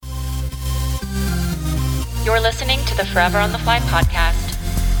You're listening to the Forever on the Fly podcast.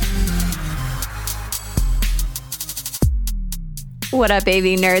 What up,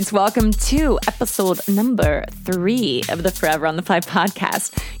 AV nerds? Welcome to episode number 3 of the Forever on the Fly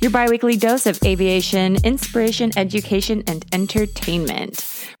podcast, your bi-weekly dose of aviation, inspiration, education, and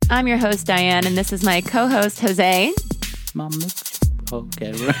entertainment. I'm your host, Diane, and this is my co-host, Jose. Mama.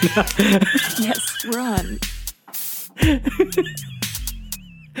 Okay, Yes, we're on.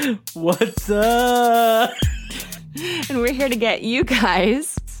 What's up? And we're here to get you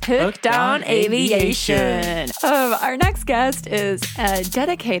guys hooked on aviation. Our next guest is a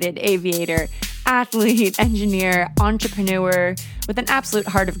dedicated aviator, athlete, engineer, entrepreneur with an absolute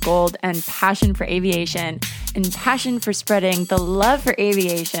heart of gold and passion for aviation and passion for spreading the love for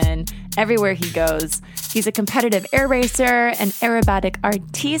aviation everywhere he goes. He's a competitive air racer, an aerobatic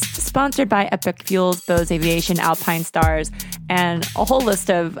artiste sponsored by Epic Fuels, Bose Aviation, Alpine Stars, and a whole list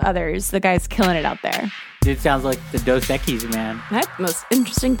of others. The guy's killing it out there. Dude sounds like the Dos Equis, man. That's the most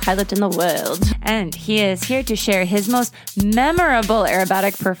interesting pilot in the world. And he is here to share his most memorable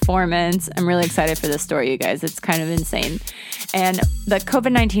aerobatic performance. I'm really excited for this story, you guys. It's kind of insane. And the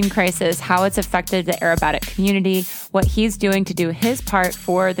COVID-19 crisis, how it's affected the aerobatic community, what he's doing to do his part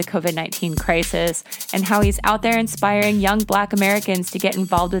for the COVID-19 crisis, and how he's out there inspiring young Black Americans to get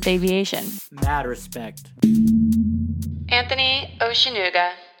involved with aviation. Mad respect. Anthony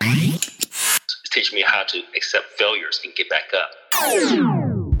Oceanuga. Teach me how to accept failures and get back up.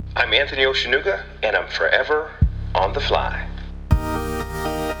 I'm Anthony Oceanuga, and I'm forever on the fly.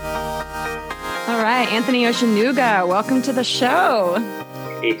 All right, Anthony Oceanuga, welcome to the show.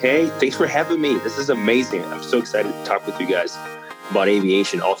 Hey, thanks for having me. This is amazing. I'm so excited to talk with you guys about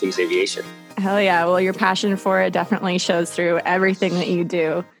aviation, all things aviation. Hell yeah. Well, your passion for it definitely shows through everything that you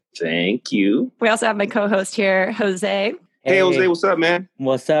do. Thank you. We also have my co-host here, Jose. Hey, Jose, what's up, man?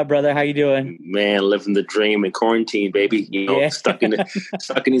 What's up, brother? How you doing? Man, living the dream in quarantine, baby. You know, stuck in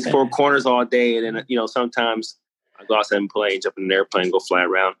these four corners all day. And then, sometimes I go outside and play, jump in an airplane, go fly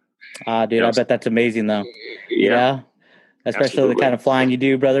around. Dude, I bet that's amazing, though. Yeah. Especially Absolutely. the kind of flying you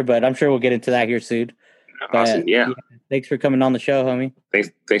do, brother. But I'm sure we'll get into that here soon. Awesome, yeah. Thanks for coming on the show, homie.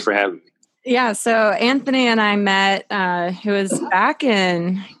 Thanks for having me. Yeah, so Anthony and I met, it was back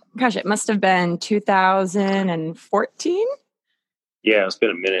in, it must have been 2014? Yeah, it's been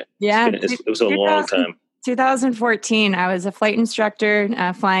a minute. Yeah. It was a long time. 2014, I was a flight instructor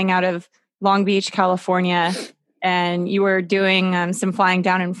flying out of Long Beach, California, and you were doing some flying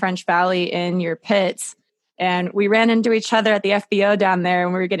down in French Valley in your pits. And we ran into each other at the FBO down there,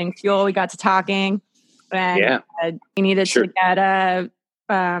 and we were getting fuel. We got to talking, and we needed to get a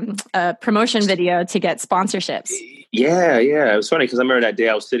promotion video to get sponsorships. Yeah. It was funny because I remember that day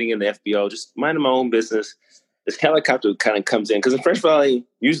I was sitting in the FBO, just minding my own business. This helicopter kind of comes in because in French Valley,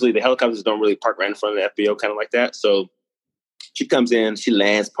 usually the helicopters don't really park right in front of the FBO, kind of like that. So she comes in, she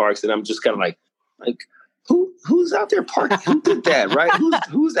lands, parks, and I'm just kind of like who's out there parking? Who did that? Right?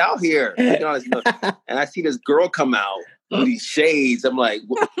 Who's out here? And I see this girl come out with these shades. I'm like,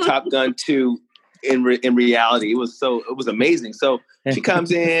 Top Gun 2 in reality. It was amazing. So she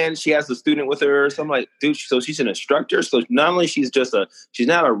comes in, she has a student with her. So I'm like, dude, so she's an instructor. So not only she's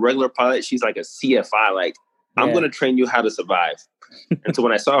not a regular pilot, she's like a CFI. Like, I'm going to train you how to survive. And so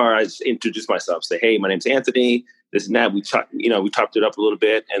when I saw her, I just introduced myself, say, hey, my name's Anthony, this and that. We chopped it up a little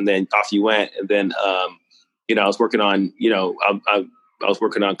bit, and then off you went. And then, I was working on, I was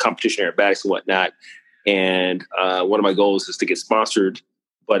working on competition aerobatics and whatnot. And one of my goals is to get sponsored,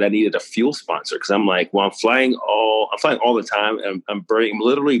 but I needed a fuel sponsor because I'm like, well, I'm flying all the time, and I'm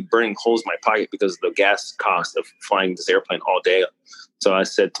literally burning holes in my pocket because of the gas cost of flying this airplane all day. So I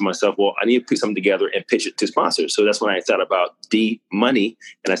said to myself, well, I need to put something together and pitch it to sponsors. So that's when I thought about D Money.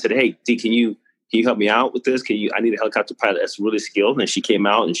 And I said, hey, D, can you help me out with this? I need a helicopter pilot that's really skilled. And she came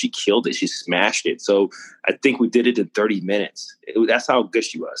out and she killed it. She smashed it. So I think we did it in 30 minutes. That's how good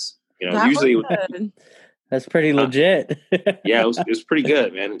she was. That's pretty legit. Yeah, it was pretty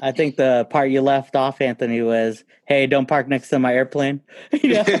good, man. I think the part you left off, Anthony, was, hey, don't park next to my airplane.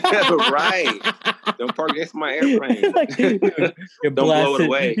 Right. Don't park next to my airplane. You're don't blow it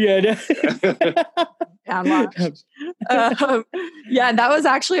away. Yeah. That was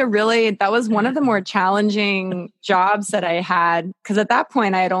actually that was one of the more challenging jobs that I had. Because at that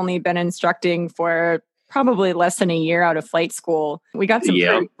point, I had only been instructing for probably less than a year out of flight school. We got some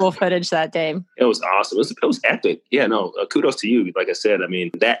pretty cool footage that day. It was awesome. It was epic. Yeah, no, kudos to you. Like I said, I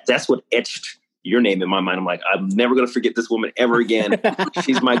mean, that's what etched your name in my mind. I'm like, I'm never going to forget this woman ever again.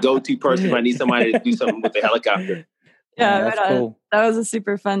 She's my go-to person if I need somebody to do something with the helicopter. Yeah, that's cool. That was a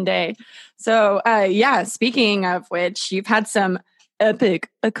super fun day. So, speaking of which, you've had some epic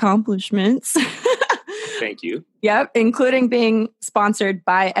accomplishments. Thank you. Yep, including being sponsored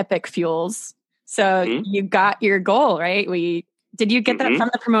by Epic Fuels. So you got your goal, right? Did you get that from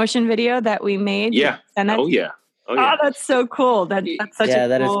the promotion video that we made? Yeah. Oh, yeah. Oh, that's so cool. That's such a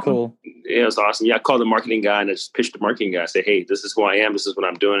that is cool. Yeah, it was awesome. Yeah, I called the marketing guy and I just pitched the marketing guy. I said, hey, this is who I am. This is what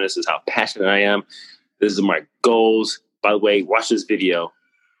I'm doing. This is how passionate I am. This is my goals. By the way, watch this video.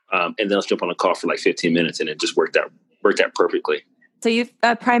 And then let's jump on a call for like 15 minutes. And it just worked out perfectly. So you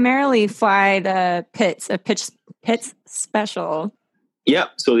primarily fly the Pitts Special. Yeah.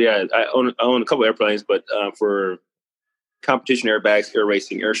 So yeah, I own a couple airplanes, but for competition airbags, air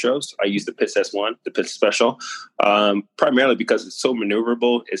racing, air shows, I use the Pitts S1, the Pitts Special, primarily because it's so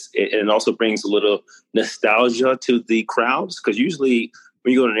maneuverable. And it also brings a little nostalgia to the crowds, because usually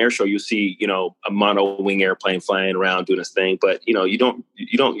when you go to an air show, you see, a mono wing airplane flying around doing this thing, but you don't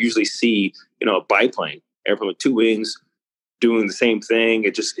usually see, a biplane airplane with two wings doing the same thing.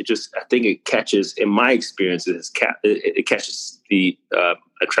 It just I think it catches, in my experience, it catches the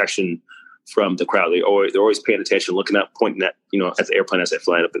attraction from the crowd. They're always paying attention, looking up, pointing at at the airplane as they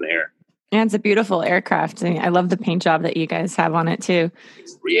fly up in the air. And it's a beautiful aircraft. I love the paint job that you guys have on it too.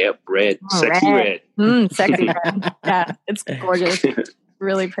 Yeah, red, sexy red. Sexy red. Yeah, it's gorgeous.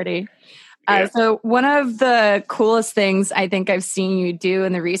 Really pretty. So one of the coolest things I think I've seen you do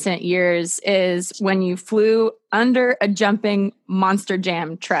in the recent years is when you flew under a jumping Monster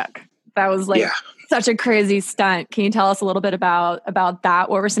Jam truck. That was such a crazy stunt. Can you tell us a little bit about that?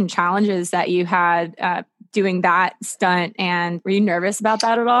 What were some challenges that you had doing that stunt, and were you nervous about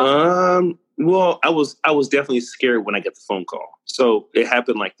that at all? Well, I was definitely scared when I got the phone call. So it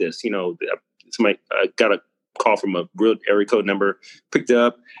happened like this. Somebody got a call from a real area code number, picked it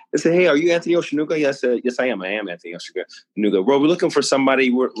up and said, "Hey, are you Anthony Oceanuga?" Yes, I said, "Yes, I am. I am Anthony Oceanuga. Well, we're looking for somebody.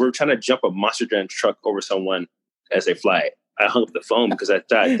 We're trying to jump a Monster Jam truck over someone as they fly it." I hung up the phone because I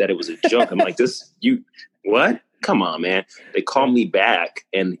thought that it was a joke. I'm like, what? Come on, man. They called me back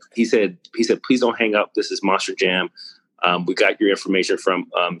and he said, "Please don't hang up. This is Monster Jam. We got your information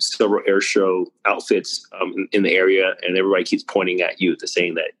from several air show outfits in the area, and everybody keeps pointing at you,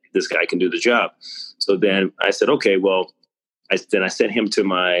 saying that this guy can do the job." So then I said, okay, well, I sent him to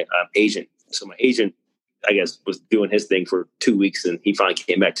my agent. So my agent, I guess, was doing his thing for 2 weeks, and he finally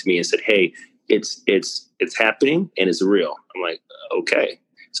came back to me and said, "Hey, it's happening and it's real." I'm like, okay.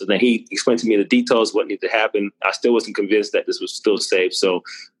 So then he explained to me the details, what needed to happen. I still wasn't convinced that this was still safe. So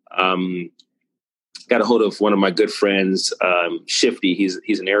got a hold of one of my good friends, Shifty.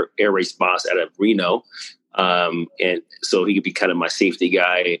 He's an air race boss out of Reno. And so he could be kind of my safety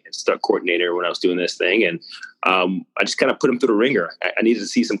guy and stunt coordinator when I was doing this thing. And I just kind of put him through the ringer. I needed to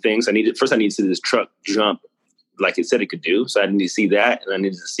see some things. I needed to see this truck jump like it said it could do. So I needed to see that, and I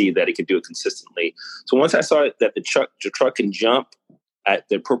needed to see that it could do it consistently. So once I saw that the truck can jump at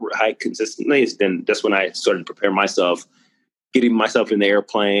the appropriate height consistently, then that's when I started to prepare myself, getting myself in the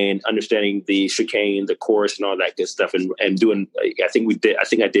airplane, understanding the chicane, the course, and all that good stuff, and doing. I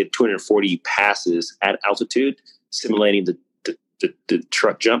think I did 240 passes at altitude, simulating the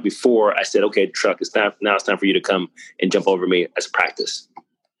truck jump before I said, "Okay, truck, now it's time for you to come and jump over me as practice."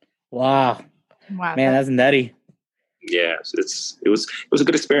 Wow, man, that's nutty. Yeah, it was a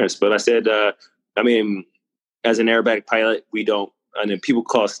good experience. But I said, as an aerobatic pilot, we don't. And then people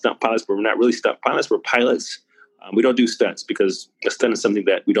call us stunt pilots, but we're not really stunt pilots. We're pilots. We don't do stunts because a stunt is something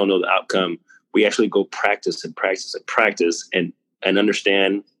that we don't know the outcome. We actually go practice and practice and practice and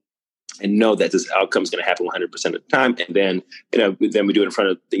understand and know that this outcome is going to happen 100% of the time. And then, then we do it in front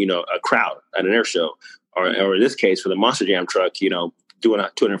of, a crowd at an air show, or in this case for the Monster Jam truck, doing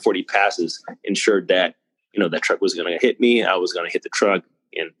 240 passes ensured that, that truck was going to hit me. I was going to hit the truck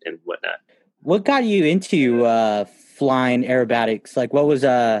and whatnot. What got you into flying aerobatics? Like, what was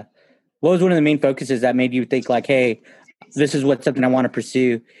one of the main focuses that made you think like, hey, this is something I want to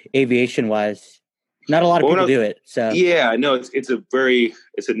pursue aviation wise? Not a lot of people do it. So yeah, no, it's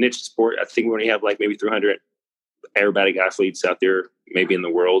a niche sport. I think we only have like maybe 300 aerobatic athletes out there, maybe in the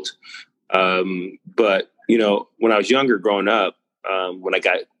world. But when I was younger, growing up, when I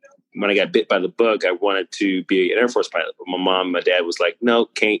got bit by the bug, I wanted to be an Air Force pilot. But my mom, and my dad was like, "No,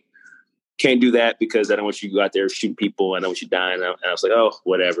 can't do that because I don't want you to go out there shooting people. I don't want you dying." And I was like, "Oh,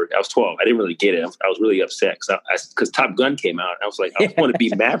 whatever." I was 12. I didn't really get it. I was really upset because Top Gun came out. I was like, I want to be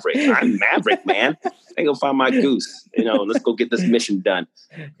Maverick. I'm Maverick, man. I go find my goose. Let's go get this mission done.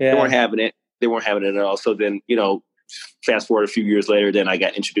 Yeah. They weren't having it. They weren't having it at all. So then, fast forward a few years later, then I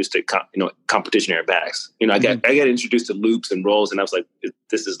got introduced to competition aerobatics. I got introduced to loops and rolls, and I was like,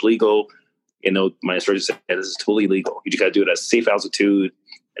 "This is legal." My instructor said, "This is totally legal. You just got to do it at safe altitude.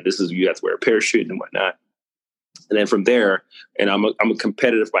 And you have to wear a parachute and whatnot." And then from there, and I'm a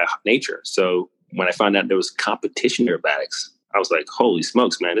competitive by nature. So, when I found out there was competition aerobatics, I was like, holy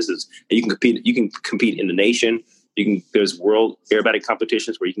smokes, man, you can compete in the nation. There's world aerobatic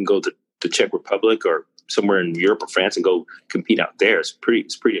competitions where you can go to the Czech Republic or somewhere in Europe or France and go compete out there. It's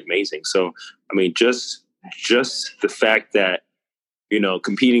pretty amazing. So, I mean, just the fact that,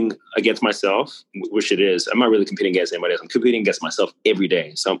 competing against myself, which it is, I'm not really competing against anybody else. I'm competing against myself every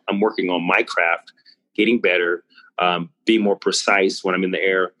day. So I'm working on my craft, getting better, being more precise when I'm in the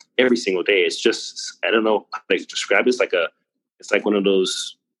air every single day. It's just, I don't know how to describe it. It's like one of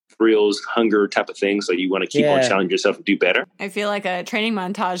those thrills, hunger type of things. So you want to keep on challenging yourself and do better. I feel like a training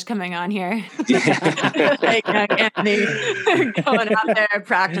montage coming on here. Yeah. Like Anthony going out there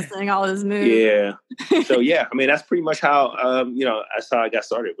practicing all his moves. Yeah. So I mean, that's pretty much how that's how I got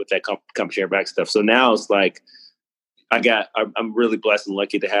started with that competition aerobatic stuff. So now it's like I'm really blessed and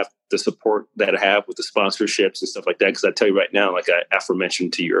lucky to have the support that I have with the sponsorships and stuff like that. Because I tell you right now, like I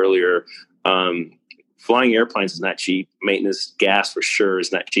aforementioned to you earlier, flying airplanes is not cheap. Maintenance, gas for sure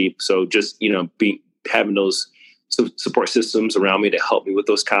is not cheap. So just, having those support systems around me to help me with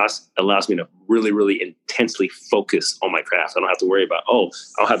those costs allows me to really, really intensely focus on my craft. I don't have to worry about, I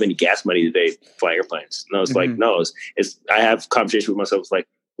don't have any gas money today to fly airplanes. No, it's like, I have conversations with myself. It's like,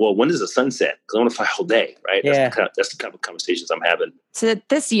 well, when does the sun set? Because I want to fly all day, right? Yeah. That's the kind of conversations I'm having. So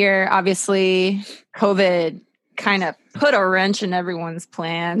this year, obviously, COVID kind of put a wrench in everyone's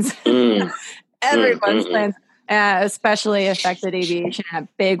plans. Everyone's plans, especially affected aviation in a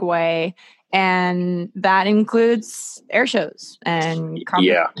big way. And that includes air shows and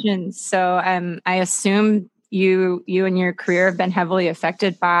competitions. So I assume you and your career have been heavily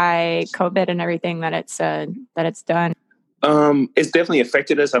affected by COVID and everything that it's done. It's definitely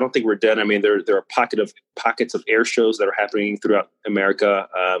affected us. I don't think we're done. I mean, there are pockets of air shows that are happening throughout America,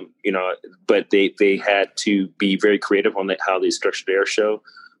 but they had to be very creative on how they structured the air show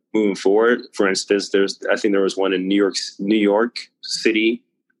moving forward. For instance, I think there was one in New York City.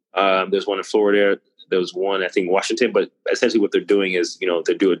 There's one in Florida. There was one, I think, Washington. But essentially what they're doing is,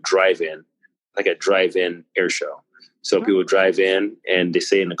 they do a drive-in air show. So people drive in and they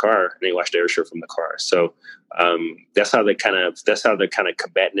stay in the car and they watch the air show from the car. So that's how they're kind of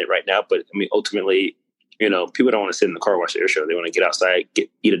combating it right now. But I mean, ultimately, people don't want to sit in the car and watch the air show. They want to get outside,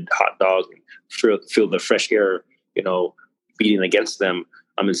 eat a hot dog, and feel the fresh air, beating against them.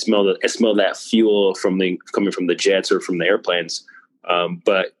 And smell that fuel coming from the jets or from the airplanes.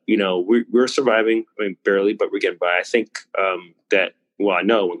 But we're surviving. I mean, barely, but we're getting by. I think I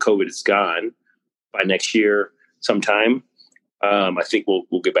know when COVID is gone by next year sometime, I think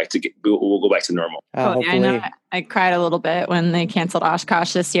we'll go back to normal. I know. I cried a little bit when they canceled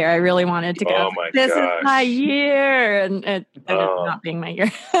Oshkosh this year. I really wanted to go. Oh my this gosh. is my year, and it ended up not being my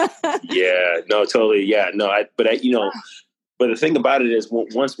year. Yeah, no, totally. Yeah, no, but the thing about it is,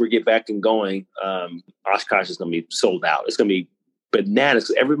 once we get back and going, Oshkosh is going to be sold out. It's going to be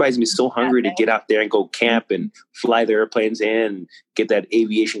bananas. Everybody's going to be so hungry to get out there and go camp and fly the airplanes in and get that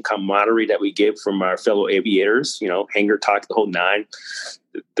aviation camaraderie that we get from our fellow aviators, hangar talk, the whole nine.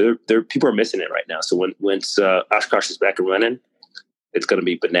 People are missing it right now. So once Oshkosh is back and running, it's going to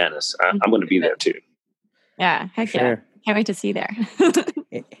be bananas. I'm going to be there too. Yeah, heck yeah. Can't wait to see there.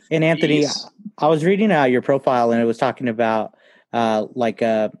 And Anthony, I was reading your profile and it was talking about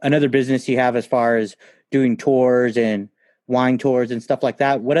another business you have as far as doing tours and wine tours and stuff like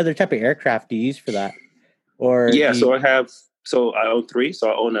that. What other type of aircraft do you use for that? So I own three. So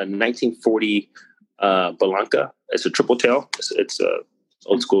I own a 1940 Blanca. It's a triple tail. It's a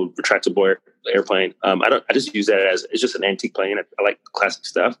old school retractable airplane. I just use that it's just an antique plane. I like classic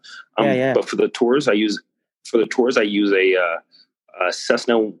stuff. But for the tours, I use a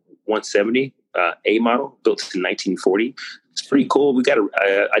Cessna 170 A model built in 1940. It's pretty cool.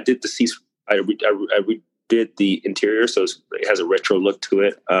 I did the seats. I redid the interior, so it has a retro look to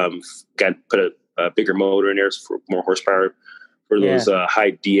it. Put a bigger motor in there for more horsepower for those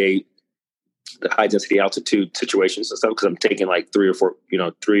high D8, the high density altitude situations and stuff. Because I'm taking like 3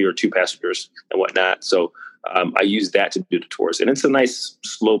 or 2 passengers and whatnot. So I use that to do the tours, and it's a nice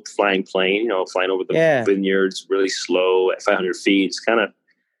slope flying plane. Flying over the vineyards, really slow at 500 feet. It's kind of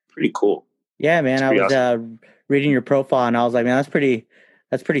pretty cool. Yeah, man. I was awesome. Reading your profile, and I was like, man, that's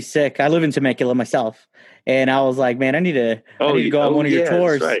pretty sick. I live in Temecula myself, and I was like, man, I need to go on one of your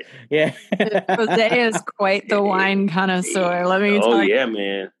tours. Right. Yeah. Jose is quite the wine connoisseur. Let me tell you. Oh yeah,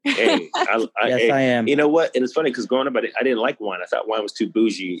 man. Hey, I am. You know what? And it's funny because growing up, I didn't like wine. I thought wine was too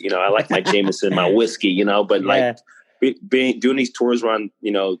bougie. I like my Jameson, my whiskey. But like doing these tours around.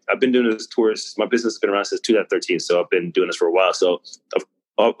 I've been doing these tours. My business has been around since 2013, so I've been doing this for a while. So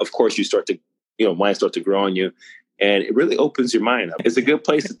of course you start to wine starts to grow on you. And it really opens your mind up. It's a good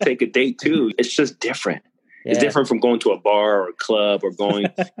place to take a date too. It's just different. Yeah. It's different from going to a bar or a club or going.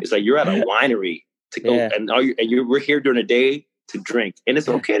 It's like you're at a winery to go, we're here during the day to drink, and it's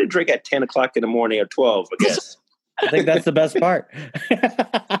okay to drink at 10 o'clock in the morning or 12. I guess. I think that's the best part.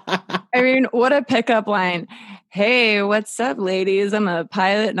 I mean, what a pickup line. Hey, what's up, ladies? I'm a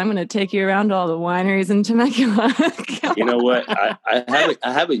pilot, and I'm going to take you around to all the wineries in Temecula. You know what? I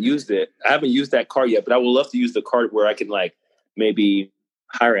haven't used it. I haven't used that card yet, but I would love to use the card where I can like maybe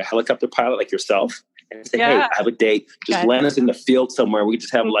hire a helicopter pilot like yourself and say, hey, I have a date. Just land us in the field somewhere. We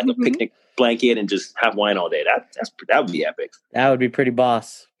just have like a picnic blanket and just have wine all day. That would be epic. That would be pretty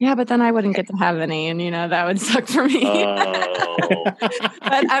boss. Yeah, but then I wouldn't get to have any, and that would suck for me. But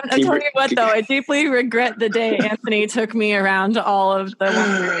I'm telling you what, though, I deeply regret the day Anthony took me around to all of the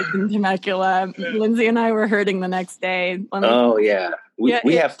wineries in Temecula. Lindsay and I were hurting the next day. We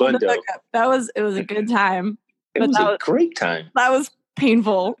have fun though. It was a good time. It was a great time. That was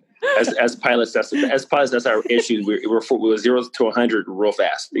painful. As pilots, that's our issue. We were 0 to 100 real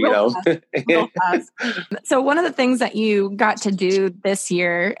fast, Real fast. So one of the things that you got to do this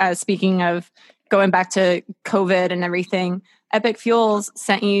year, speaking of going back to COVID and everything, Epic Fuels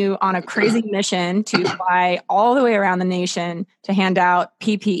sent you on a crazy mission to fly all the way around the nation to hand out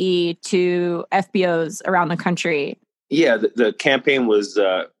PPE to FBOs around the country. Yeah, the campaign was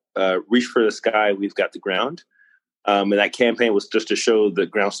Reach for the Sky, We've Got the Ground. And that campaign was just to show the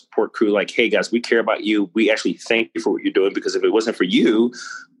ground support crew, like, hey, guys, we care about you. We actually thank you for what you're doing, because if it wasn't for you,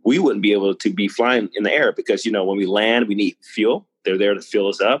 we wouldn't be able to be flying in the air, because, when we land, we need fuel. They're there to fill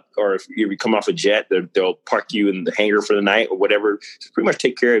us up. Or if you come off a jet, they'll park you in the hangar for the night or whatever to pretty much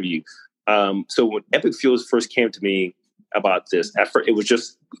take care of you. So when Epic Fuels first came to me about this, at first, it was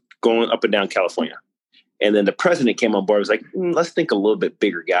just going up and down California. And then the president came on board. It was like, let's think a little bit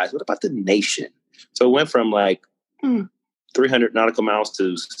bigger, guys. What about the nation? So it went from like 300 nautical miles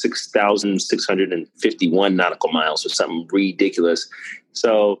to 6,651 nautical miles or something ridiculous.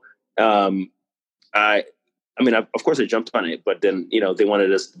 So, of course I jumped on it, but then, they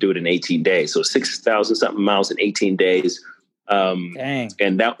wanted us to do it in 18 days. So 6,000 something miles in 18 days. Dang.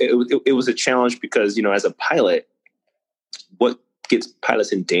 And that it was a challenge because, as a pilot, what gets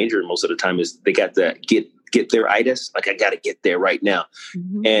pilots in danger most of the time is they got to get their itis. Like, I got to get there right now.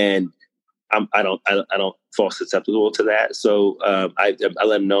 Mm-hmm. And I don't fall susceptible to that. So I let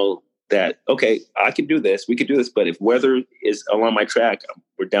them know that, okay, I can do this. We can do this. But if weather is along my track,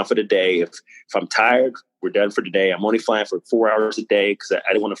 we're down for the day. If I'm tired, we're done for the day. I'm only flying for 4 hours a day because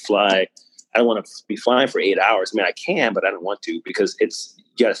I don't want to fly. I don't want to be flying for 8 hours. I mean, I can, but I don't want to, because you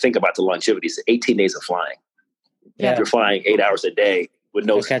got to think about the longevity. It's 18 days of flying. Yeah. If you're flying 8 hours a day with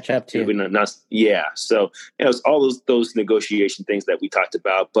no catch up to. So it's all those negotiation things that we talked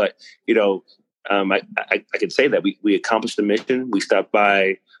about. But I can say that we accomplished the mission. We stopped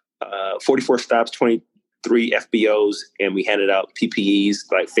by 44 stops, 23 FBOs, and we handed out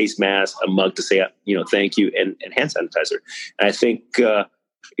PPEs like face masks, a mug to say thank you, and hand sanitizer. And I think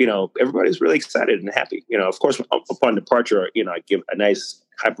everybody's really excited and happy. Of course, upon departure, I give a nice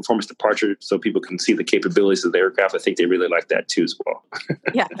high performance departure so people can see the capabilities of the aircraft. I think they really like that too as well.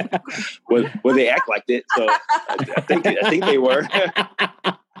 Yeah. Well, they act like it, so I think they were.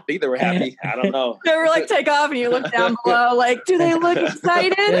 I think they were happy. I don't know. They were like, take off, and you look down below, like, do they look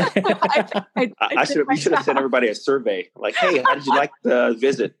excited? We should have sent everybody a survey. Like, hey, how did you like the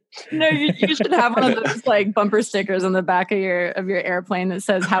visit? No, you should have one of those like bumper stickers on the back of your airplane that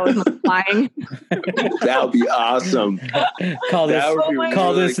says, "How is my flying?" That would be awesome. Call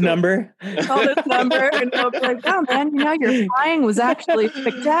this number. Call this number, and they'll be like, "Oh man, your flying was actually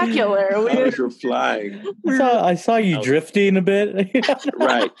spectacular." You're flying. I saw you drifting a bit.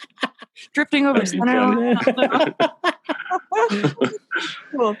 Right. Drifting over center.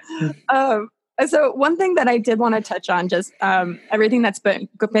 Cool. So one thing that I did want to touch on, just everything that's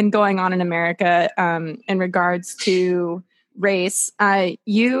been going on in America in regards to race,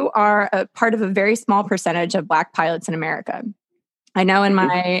 you are a part of a very small percentage of Black pilots in America. I know in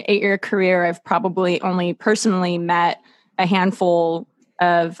my 8-year career, I've probably only personally met a handful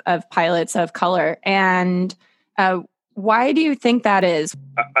of pilots of color. And why do you think that is?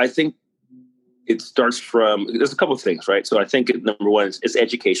 I think it starts from, there's a couple of things, right? So I think number one is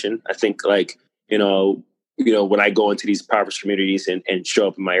education. I think when I go into these impoverished communities and show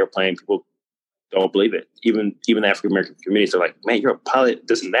up in my airplane, people don't believe it. Even the African-American communities are like, man, you're a pilot,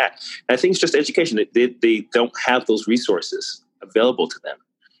 this and that. And I think it's just education. They don't have those resources available to them.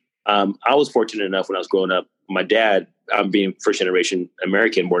 I was fortunate enough when I was growing up, my dad, being first generation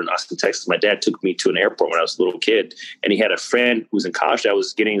American, born in Austin, Texas, my dad took me to an airport when I was a little kid, and he had a friend who was in college that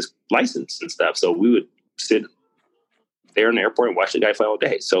was getting his license and stuff. So we would sit there in the airport and watch the guy fly all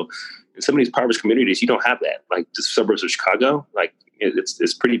day. So in some of these impoverished communities, you don't have that. Like the suburbs of Chicago, like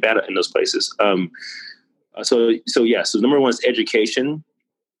it's pretty bad in those places. So number one is education.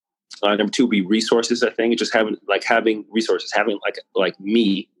 Number two would be resources. I think just having resources, having like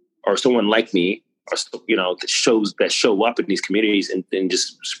me or someone like me, or that show up in these communities and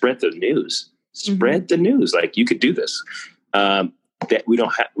just spread the news. Spread the news. Like you could do this. That we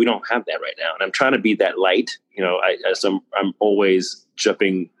don't have that right now, and I'm trying to be that light. I'm always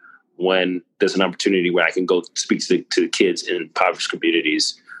jumping when there's an opportunity where I can go speak to the kids in impoverished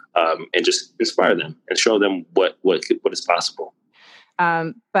communities and just inspire them and show them what is possible.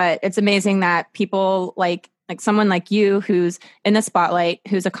 But it's amazing that people like someone like you, who's in the spotlight,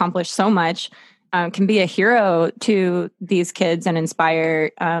 who's accomplished so much, can be a hero to these kids and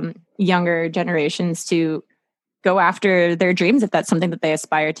inspire younger generations to go after their dreams if that's something that they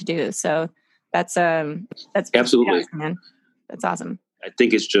aspire to do. So that's absolutely awesome, man. That's awesome. I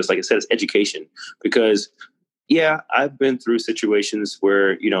think it's just, like I said, it's education, because I've been through situations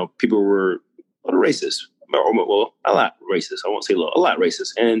where, people were a little racist, well, a lot racist. I won't say a little, a lot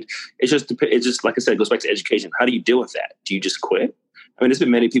racist. And it's just, like I said, it goes back to education. How do you deal with that? Do you just quit? I mean, there's been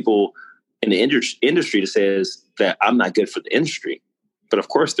many people in the industry that says that I'm not good for the industry, but of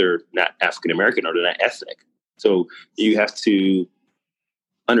course they're not African-American or they're not ethnic. So you have to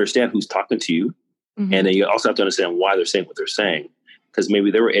understand who's talking to you. Mm-hmm. And then you also have to understand why they're saying what they're saying, because maybe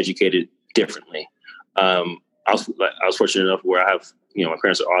they were educated differently. I was fortunate enough where I have, my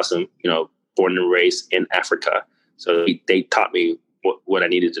parents are awesome, born and raised in Africa. So they taught me what I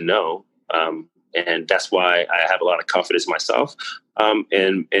needed to know. And that's why I have a lot of confidence in myself.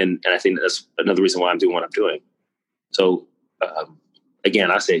 And I think that's another reason why I'm doing what I'm doing. So, again,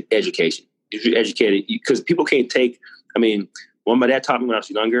 I say education. If you're educated, because people can't take, when my dad taught me when I was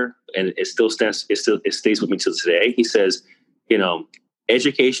younger, and it stays with me till today. He says,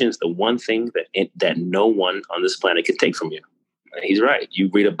 education is the one thing that no one on this planet can take from you. And he's right. You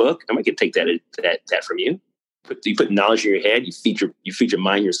read a book, nobody can take that from you. You put knowledge in your head, you feed your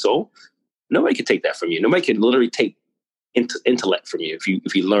mind, your soul. Nobody can take that from you. Nobody can literally take intellect from you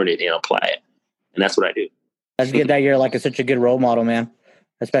if you learn it and apply it. And that's what I do. That's good that you're such a good role model, man.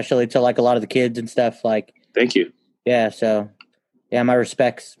 Especially to a lot of the kids and stuff. Thank you. Yeah. So, my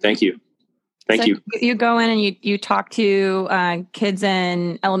respects. Thank you. Thank you. You go in and you talk to kids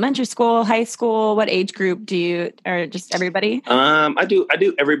in elementary school, high school. What age group do you, or just everybody? I do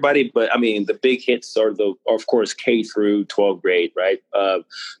everybody, but the big hits are of course, K through 12th grade, right?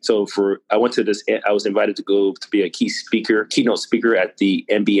 So I went to this. I was invited to go to be a keynote speaker at the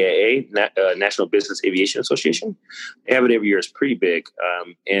NBAA, National Business Aviation Association. They have it every year. It's pretty big.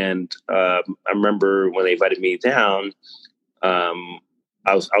 I remember when they invited me down.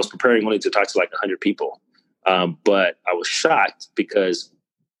 I was preparing only to talk to 100 people, but I was shocked because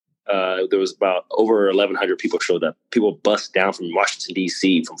there was about over 1,100 people showed up. People bust down from Washington,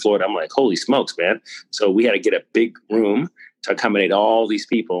 D.C., from Florida. I'm like, holy smokes, man. So we had to get a big room to accommodate all these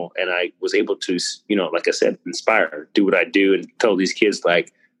people. And I was able to, like I said, inspire, do what I do, and tell these kids,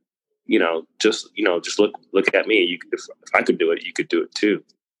 just look at me. If I could do it, you could do it too.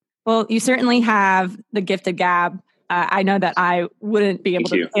 Well, you certainly have the gift of gab. I know that I wouldn't be able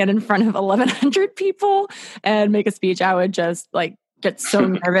to stand in front of 1,100 people and make a speech. I would just get so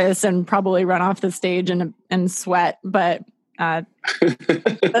nervous and probably run off the stage and sweat. But that's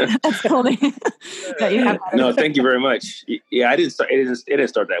cool that you have. No, thank you very much. Yeah, it didn't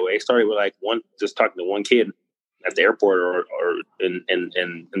start that way. It started with just talking to one kid at the airport or in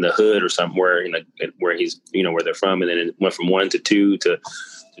the hood or somewhere, where he's, where they're from. And then it went from 1 to 2 to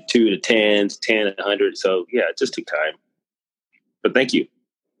 2 to 10 to 10 to 100. So yeah, it just took time. But thank you.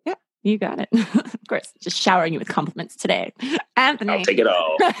 Yeah, you got it. Of course, just showering you with compliments today, Anthony. I'll take it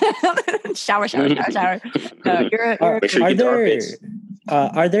all. shower. No, Make sure you get the armpits.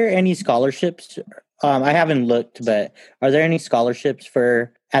 Are there any scholarships? I haven't looked, but are there any scholarships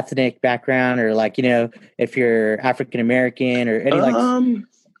for ethnic background, or if you're African American, or any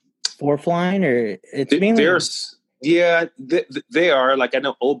for flying, or it's mainly? Yeah, they are. I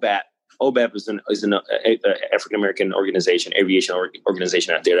know OBAP. OBAP is an African American organization, aviation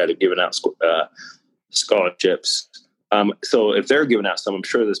organization out there that are giving out scholarships. So if they're giving out some, I'm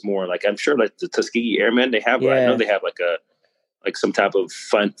sure there's more. I'm sure the Tuskegee Airmen, they have. I know they have some type of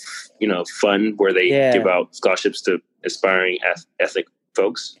fund where they give out scholarships to aspiring ethnic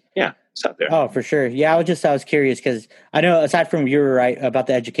folks. Yeah, it's out there. Oh, for sure. Yeah, I was curious because I know aside from you were right about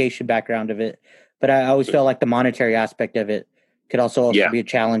the education background of it. But I always feel like the monetary aspect of it could also be a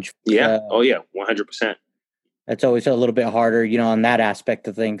challenge. Yeah. 100%. That's always a little bit harder, on that aspect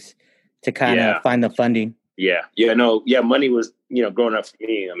of things to kind of find the funding. Money was, growing up for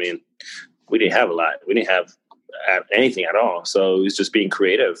me. I mean, we didn't have a lot. We didn't have anything at all. So it was just being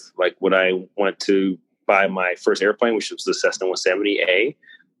creative. Like when I went to buy my first airplane, which was the Cessna 170A,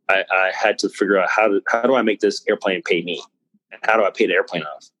 I had to figure out how do I make this airplane pay me, and how do I pay the airplane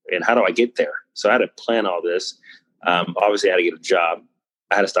off, and how do I get there? So I had to plan all this. Obviously, I had to get a job.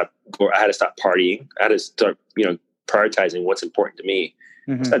 I had to stop partying. I had to start, prioritizing what's important to me.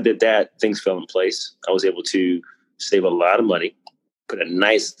 Mm-hmm. So I did that. Things fell in place. I was able to save a lot of money, put a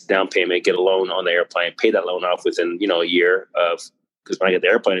nice down payment, get a loan on the airplane, pay that loan off within, a year of, because when I got the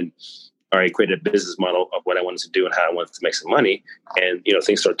airplane, I already created a business model of what I wanted to do and how I wanted to make some money. And,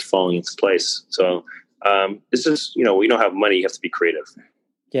 things started falling into place. So it's just, when you don't have money, you have to be creative.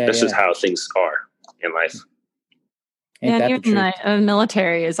 Yeah, that's just how things are in life. And even the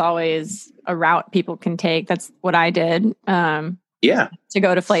military is always a route people can take. That's what I did. To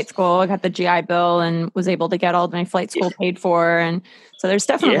go to flight school. I got the GI Bill and was able to get all of my flight school paid for. And so there's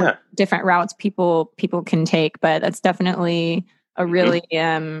definitely different routes people can take, but that's definitely a really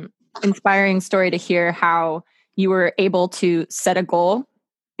inspiring story to hear how you were able to set a goal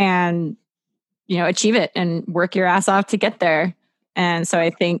and, achieve it and work your ass off to get there. And so I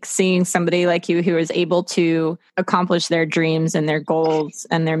think seeing somebody like you who is able to accomplish their dreams and their goals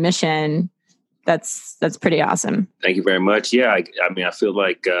and their mission, that's pretty awesome. Thank you very much. Yeah. I feel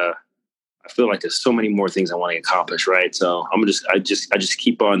like there's so many more things I want to accomplish. Right. So I just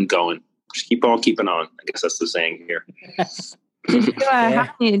keep on going, just keep on keeping on. I guess that's the saying here.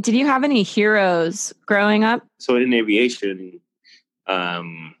 Did you have any heroes growing up? So in aviation,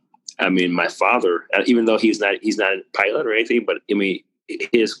 my father, even though he's not a pilot or anything, but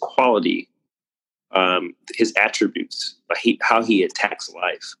his quality, his attributes, how he attacks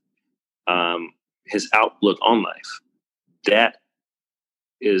life, his outlook on life, that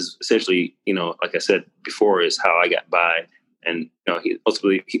is essentially, like I said before, is how I got by. And he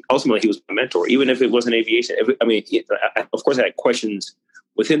ultimately was my mentor, even if it wasn't aviation. Of course, I had questions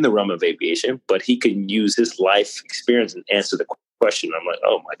within the realm of aviation, but he could use his life experience and answer the question. I'm like,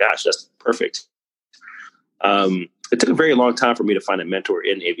 oh my gosh, that's perfect. It took a very long time for me to find a mentor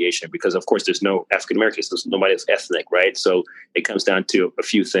in aviation because, of course, there's no African Americans, there's nobody that's ethnic, right? So it comes down to a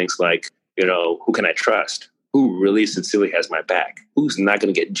few things like, who can I trust? Who really sincerely has my back? Who's not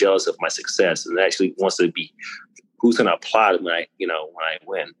going to get jealous of my success and actually wants to be? Who's going to applaud when I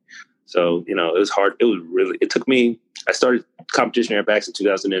win? So it was hard. It took me. I started competition aerobatics in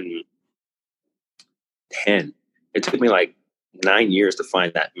 2010. It took me like 9 years to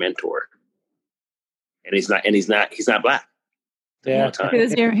find that mentor, and he's not black. Yeah.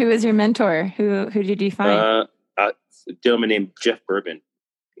 Who was your mentor? Who did you find? A gentleman named Jeff Bourbon.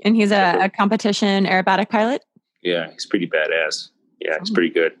 And he's a competition aerobatic pilot? Yeah, he's pretty badass. Yeah, he's pretty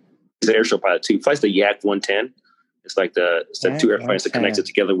good. He's an airshow pilot too. He flies the Yak 110. It's like it's like two airplanes that connected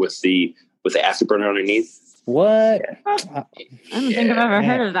together with the afterburner underneath. What? I don't think I've ever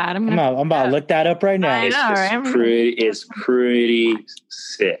heard of that. I'm about to look that up right now. It's pretty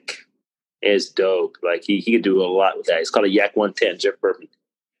sick. It's dope. Like he could do a lot with that. It's called a Yak 110, Jeff Bourbon.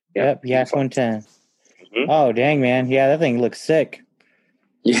 Yep, Yak 110. Mm-hmm. Oh, dang, man. Yeah, that thing looks sick.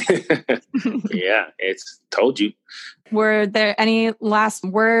 Yeah, it's told you. Were there any last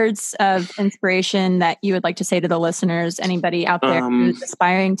words of inspiration that you would like to say to the listeners? Anybody out there who's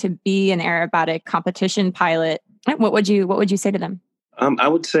aspiring to be an aerobatic competition pilot? What would you say to them? I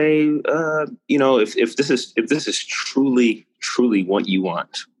would say, if this is truly what you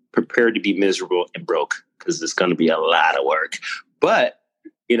want, prepare to be miserable and broke because it's going to be a lot of work. But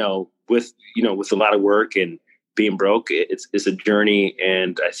with a lot of work and being broke, it's a journey,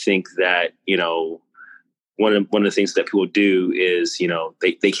 and I think that one of the things that people do is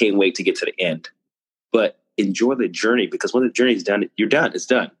they can't wait to get to the end, but enjoy the journey because when the journey is done, you're done. It's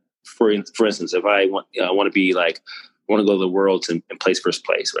done. For instance, if I want to be like I want to go to the Worlds and place first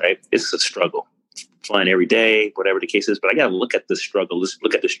place, right? It's a struggle, flying every day, whatever the case is. But I got to look at this struggle,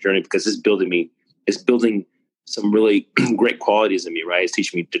 look at this journey because it's building some really great qualities in me, right? It's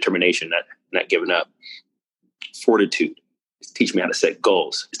teaching me determination, not giving up. Fortitude. It's teaching me how to set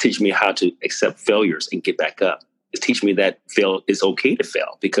goals. It's teaching me how to accept failures and get back up. It's teaching me that it's okay to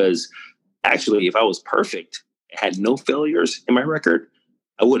fail because actually, if I was perfect, had no failures in my record,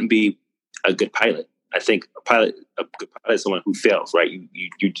 I wouldn't be a good pilot. I think a good pilot is someone who fails, right?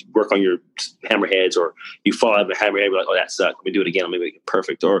 You work on your hammerheads, or you fall out of a hammerhead, you're like, oh, that sucked. Let me do it again. Let me make it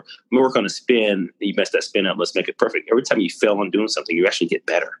perfect. Or let me work on a spin. You mess that spin up. Let's make it perfect. Every time you fail on doing something, you actually get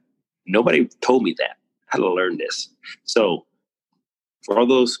better. Nobody told me that. I had to learn this. So for all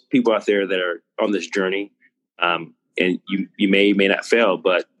those people out there that are on this journey, and you may not fail,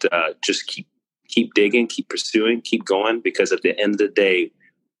 but just keep digging, keep pursuing, keep going, because at the end of the day,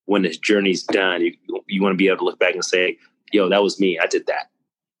 when this journey's done, you want to be able to look back and say, yo, that was me. I did that.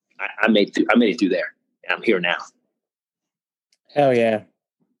 I made it through there. And I'm here now. Hell yeah.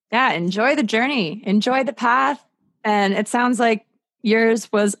 Yeah, enjoy the journey. Enjoy the path. And it sounds like yours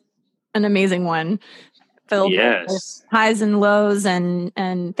was an amazing one. Filled with highs and lows and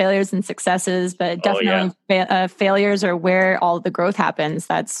failures and successes, but definitely failures are where all the growth happens.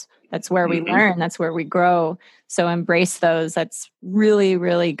 That's where we learn. That's where we grow. So embrace those. That's really,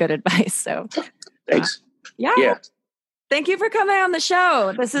 really good advice. So thanks. Yeah. Thank you for coming on the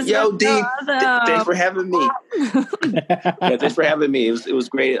show. This is D. Awesome. Thanks for having me. Thanks for having me. It was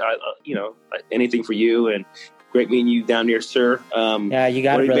great. Anything for you, and great meeting you down there, sir. Yeah, you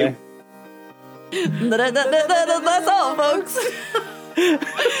got it, brother. That's all, folks.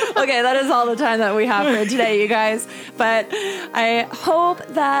 Okay, that is all the time that we have for today, you guys. But I hope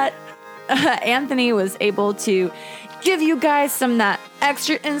that Anthony was able to give you guys some of that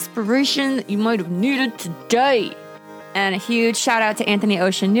extra inspiration that you might have needed today. And a huge shout out to Anthony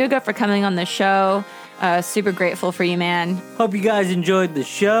Oceanuga for coming on the show. Super grateful for you, man. Hope you guys enjoyed the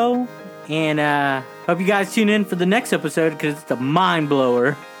show. And hope you guys tune in for the next episode, because it's a mind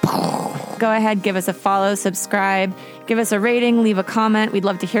blower. Go ahead, give us a follow, subscribe, give us a rating, leave a comment. We'd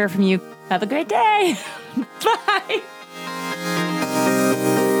love to hear from you. Have a great day. Bye.